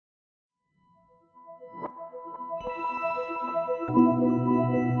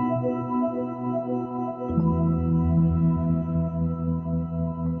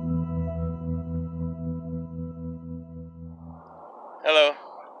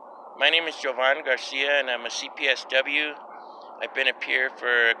My name is Jovan Garcia, and I'm a CPSW. I've been a peer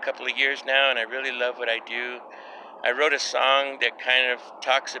for a couple of years now, and I really love what I do. I wrote a song that kind of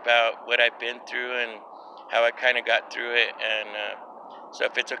talks about what I've been through and how I kind of got through it, and so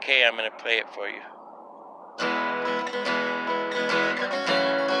if it's okay, I'm going to play it for you.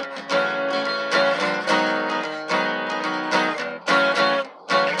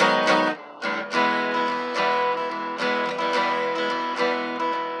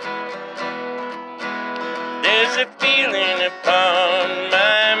 There's a feeling upon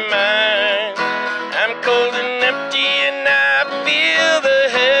my mind. I'm cold and empty and I feel the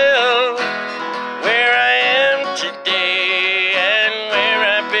hell where I am today and where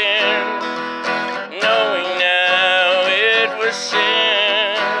I've been, knowing now it was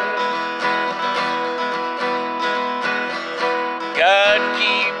sin. God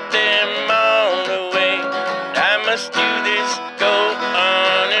keep them all away. I must do this, go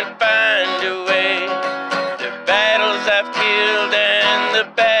on and find a way. I've killed and the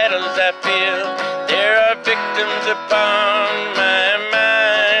battles I feel, there are victims upon my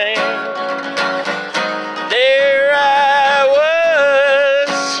mind. There I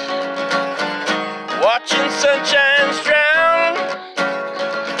was, watching sunshine drown.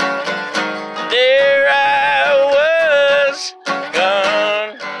 There I was,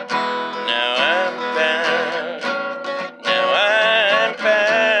 gone. Now I'm found. Now I'm found.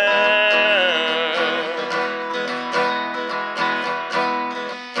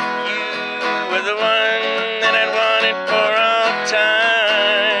 Were the one that I'd wanted for all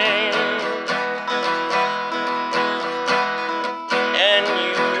time, and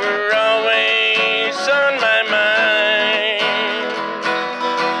you were always on my mind.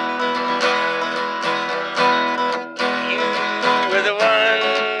 You were the one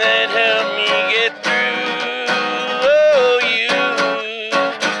that helped me get through. Oh, you.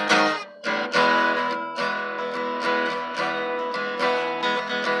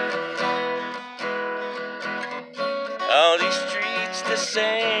 All these streets the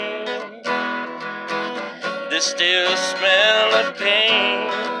same, the still smell of pain.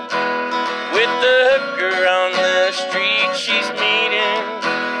 With the hooker on the street she's meeting,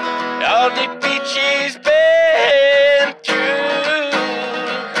 all the beat she's been through.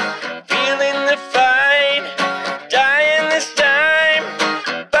 Feeling the fight, dying this time,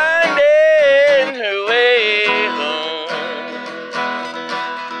 finding her way home.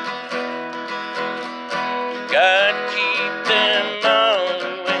 God keep them all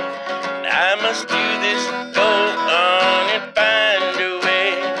away, and I must do this, go on and find a way.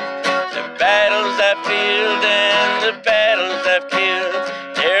 The battles I filled and the battles I've killed,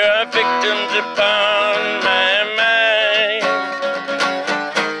 there are victims upon my mind.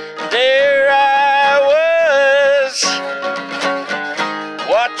 There I was,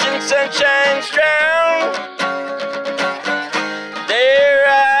 watching sunshine drown. There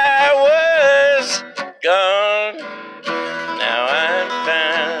I was, gone. Now I'm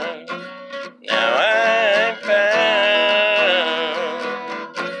found. Now I'm found.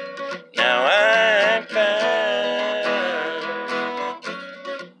 Now I'm found.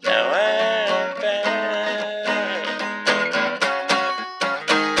 Now I'm found.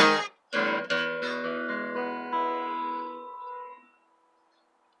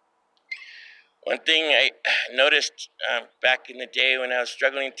 One thing I noticed back in the day when I was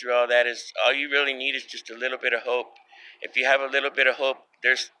struggling through all that is all you really need is just a little bit of hope. If you have a little bit of hope,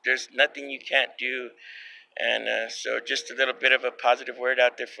 there's nothing you can't do. And so just a little bit of a positive word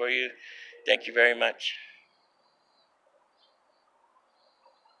out there for you. Thank you very much.